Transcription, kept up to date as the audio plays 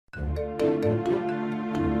Hello,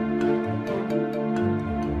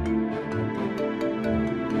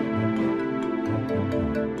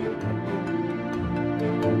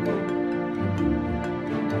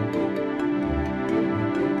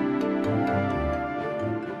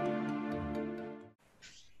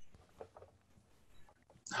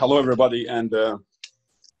 everybody, and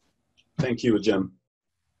thank you, Jim.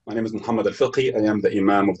 My name is Mohammed ElFiki. I am the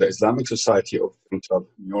Imam of the Islamic Society of Central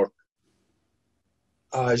New York.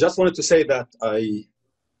 I just wanted to say that I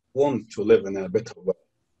want to live in a better world.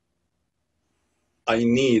 I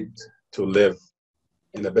need to live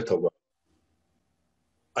in a better world.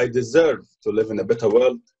 I deserve to live in a better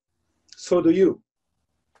world. So do you.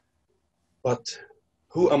 But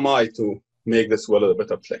who am I to make this world a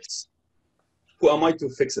better place? Who am I to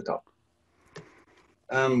fix it up?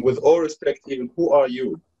 And with all respect, even who are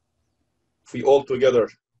you? If we all together,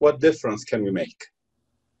 what difference can we make?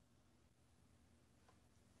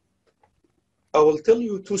 I will tell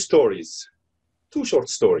you two stories, two short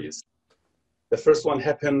stories. The first one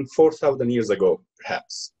happened 4,000 years ago,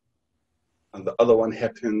 perhaps. And the other one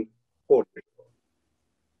happened 4 years ago.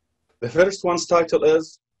 The first one's title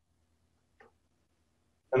is,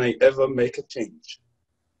 Can I Ever Make a Change?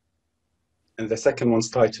 And the second one's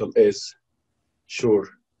title is, Sure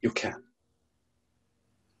You Can.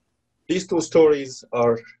 These two stories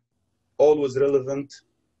are always relevant,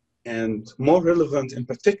 and more relevant in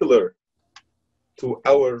particular to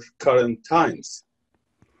our current times.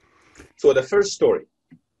 So the first story,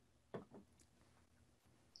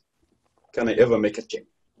 Can I Ever Make a Change?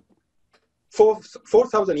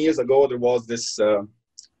 4,000 years ago, there was this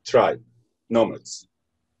tribe, nomads.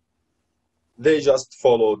 They just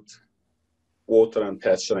followed water and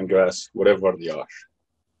pasture and grass, wherever they are.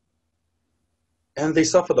 And they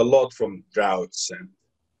suffered a lot from droughts. And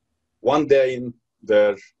one day in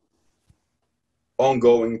their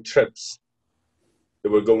ongoing trips, they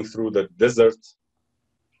were going through the desert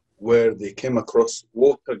where they came across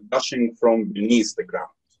water gushing from beneath the ground.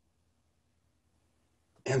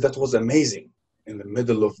 And that was amazing, in the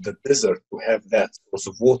middle of the desert, to have that source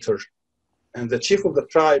of water. And the chief of the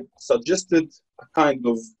tribe suggested a kind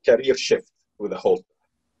of career shift with the whole tribe.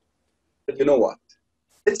 But you know what?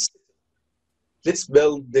 Let's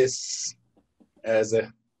build this as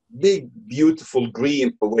a big, beautiful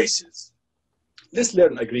green oasis. Let's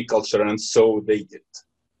learn agriculture, and so they did.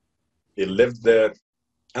 They lived there,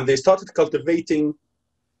 and they started cultivating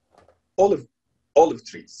olive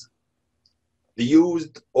trees. They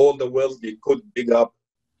used all the wells they could dig up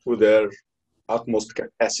to their utmost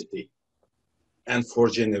capacity. And for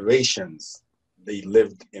generations, they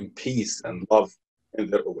lived in peace and love in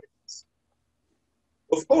their oasis.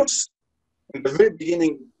 Of course, in the very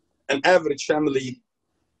beginning, an average family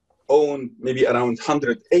owned maybe around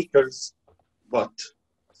 100 acres, but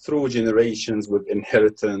through generations with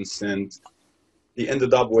inheritance, and they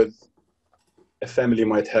ended up with a family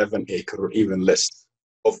might have an acre or even less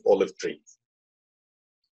of olive trees.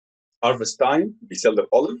 Harvest time, they sell their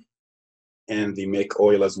olive, and they make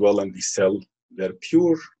oil as well, and they sell their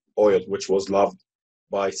pure oil, which was loved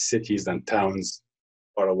by cities and towns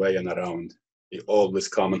far away and around. They always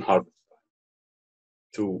come in harvest time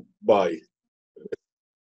to buy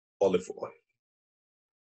olive oil.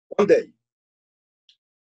 One day,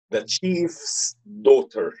 the chief's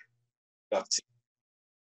daughter got sick.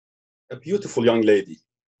 A beautiful young lady,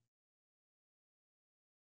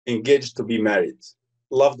 engaged to be married,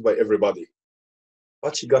 loved by everybody.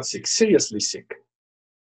 But she got sick, seriously sick.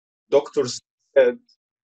 Doctors said,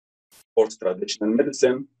 for traditional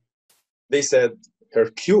medicine, they said her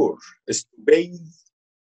cure is to bathe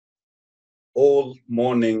all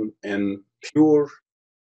morning in pure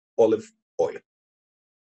olive oil.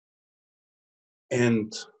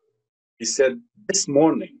 And he said, this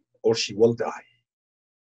morning or she will die.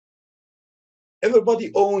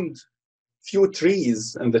 Everybody owned few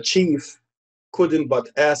trees, and the chief couldn't but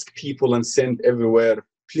ask people and send everywhere,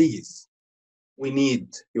 please, we need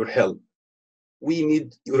your help. We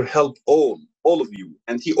need your help, all of you.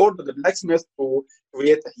 And he ordered the blacksmith to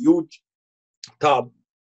create a huge tub,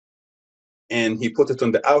 and he put it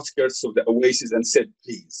on the outskirts of the oasis and said,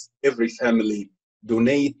 please, every family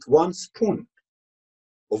donate 1 spoon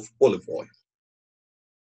of olive oil.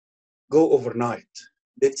 Go overnight.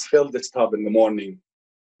 Let's fill this tub in the morning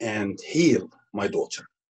and heal my daughter.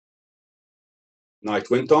 Night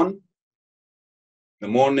went on. In the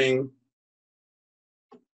morning,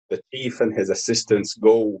 the chief and his assistants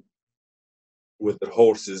go with their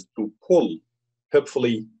horses to pull,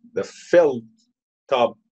 hopefully, the filled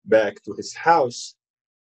tub back to his house.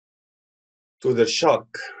 To their shock,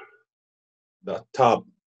 the tub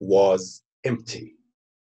was empty.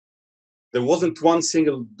 There wasn't one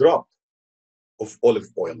single drop of olive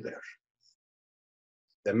oil there.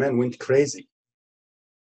 The man went crazy.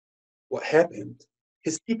 What happened?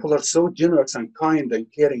 His people are so generous and kind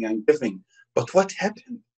and caring and giving. But what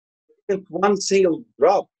happened? There wasn't one single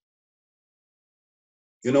drop.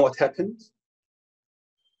 You know what happened?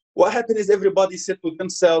 What happened is everybody said to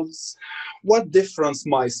themselves, what difference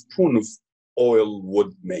my spoon of oil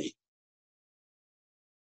would make?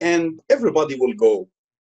 And everybody will go,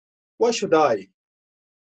 why should I?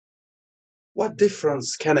 What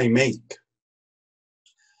difference can I make?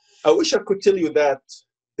 I wish I could tell you that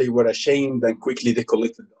they were ashamed and quickly they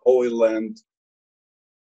collected the oil and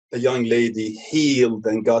the young lady healed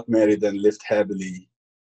and got married and lived happily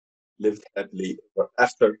ever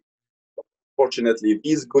after. Fortunately,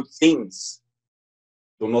 these good things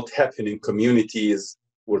do not happen in communities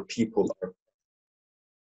where people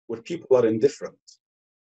are indifferent.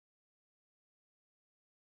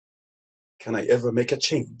 Can I ever make a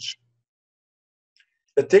change?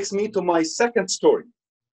 That takes me to my second story.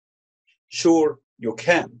 Sure, you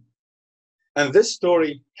can. And this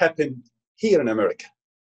story happened here in America.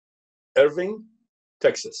 Irving,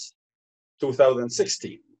 Texas,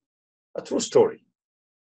 2016. A true story.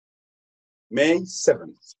 May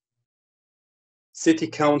 7th. City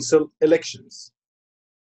Council elections.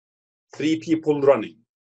 3 people running.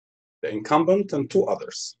 The incumbent and 2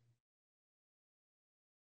 others.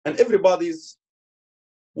 And everybody's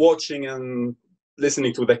watching and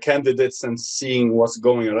listening to the candidates and seeing what's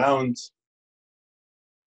going around.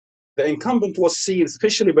 The incumbent was seen,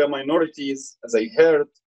 especially by minorities, as I heard,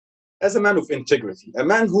 as a man of integrity, a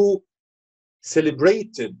man who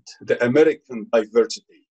celebrated the American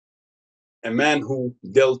diversity, a man who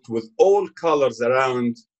dealt with all colors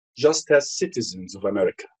around just as citizens of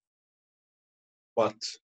America. But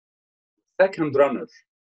second runner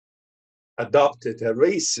adopted a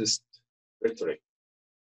racist rhetoric.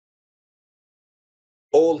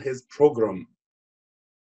 All his program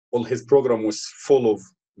was full of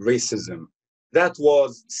racism. That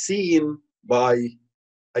was seen by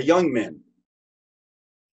a young man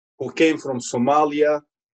who came from Somalia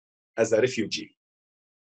as a refugee.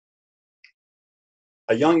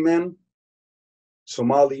 A young man,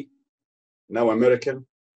 Somali, now American,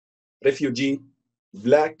 refugee,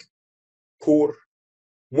 black, poor,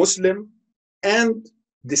 Muslim, and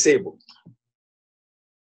disabled.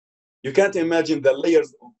 You can't imagine the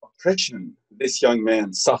layers of oppression this young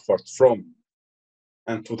man suffered from.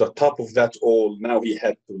 And to the top of that all, now he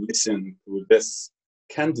had to listen to this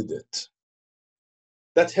candidate.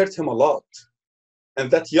 That hurt him a lot.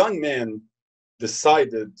 And that young man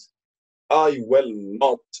decided, I will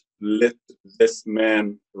not let this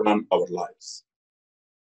man run our lives.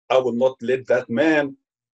 I will not let that man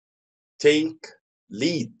take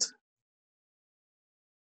lead.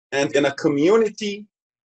 And in a community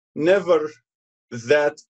never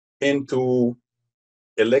that into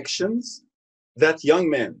elections, that young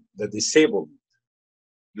man, the disabled,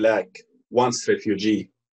 black, once refugee,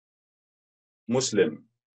 Muslim,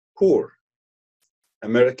 poor,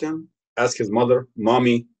 American, asked his mother,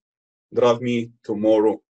 Mommy, drive me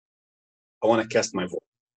tomorrow. I want to cast my vote.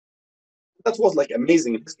 That was like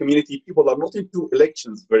amazing. In this community, people are not into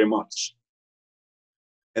elections very much.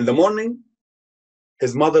 In the morning,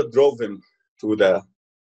 his mother drove him to the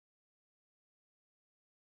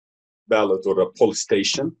ballot or a poll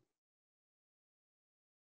station.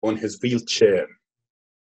 On his wheelchair,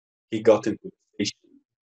 he got into the station.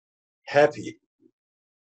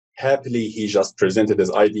 Happily, he just presented his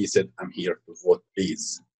ID, said, I'm here to vote,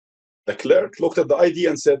 please. The clerk looked at the ID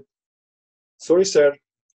and said, sorry, sir,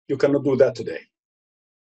 you cannot do that today.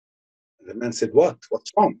 And the man said, what?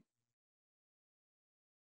 What's wrong?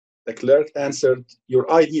 The clerk answered,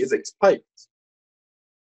 your ID is expired.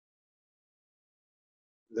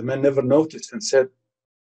 The man never noticed and said,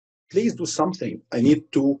 please do something. I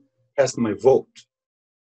need to cast my vote.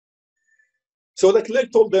 So the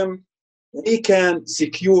clerk told them, we can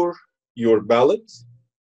secure your ballot.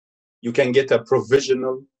 You can get a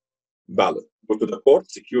provisional ballot. Go to the court,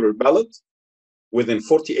 secure your ballot. Within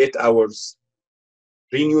 48 hours,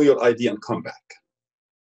 renew your ID and come back.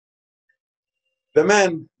 The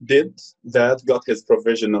man did that, got his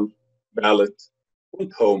provisional ballot,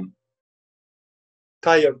 went home,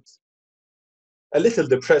 tired, a little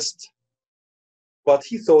depressed, but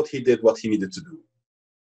he thought he did what he needed to do.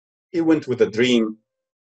 He went with a dream,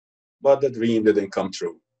 but the dream didn't come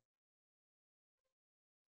true.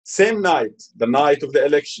 Same night, the night of the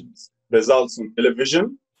elections, results on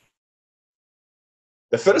television,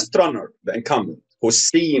 the first runner, the incumbent, who's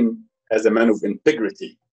seen as a man of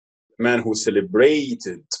integrity, a man who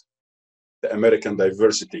celebrated the American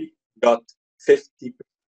diversity, got 50,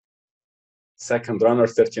 second runner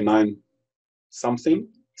 39 something,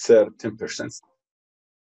 third 10%.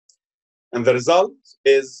 And the result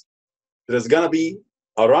is there's going to be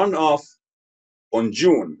a runoff on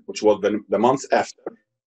June, which was the month after,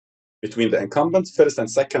 between the incumbent first and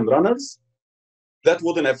second runners. That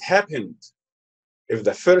wouldn't have happened if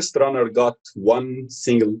the first runner got one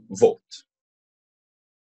single vote.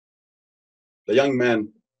 The young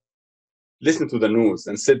man listened to the news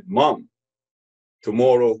and said, "Mom,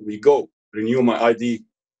 tomorrow we go renew my ID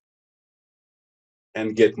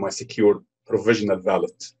and get my secured provisional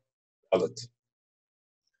ballot.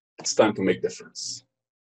 It's time to make difference."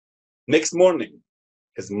 Next morning,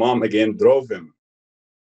 his mom again drove him,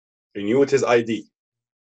 renewed his ID,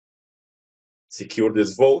 secured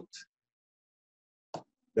his vote.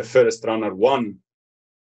 The first runner won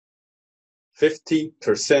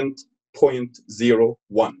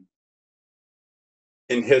 50.01%.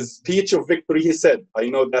 In his speech of victory, he said, "I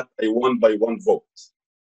know that I won by one vote.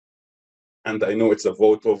 And I know it's a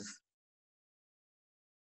vote of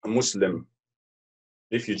a Muslim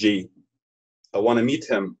refugee. I want to meet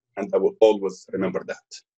him, and I will always remember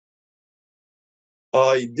that."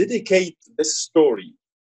 I dedicate this story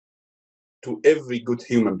to every good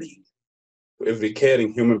human being, to every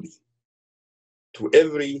caring human being, to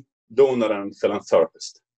every donor and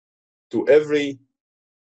philanthropist, to every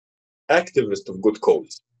activist of good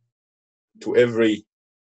cause, to every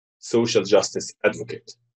social justice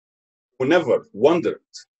advocate who never wondered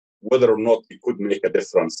whether or not we could make a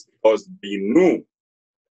difference, because they knew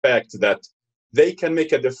the fact that they can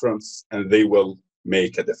make a difference and they will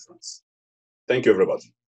make a difference. Thank you,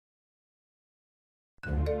 everybody.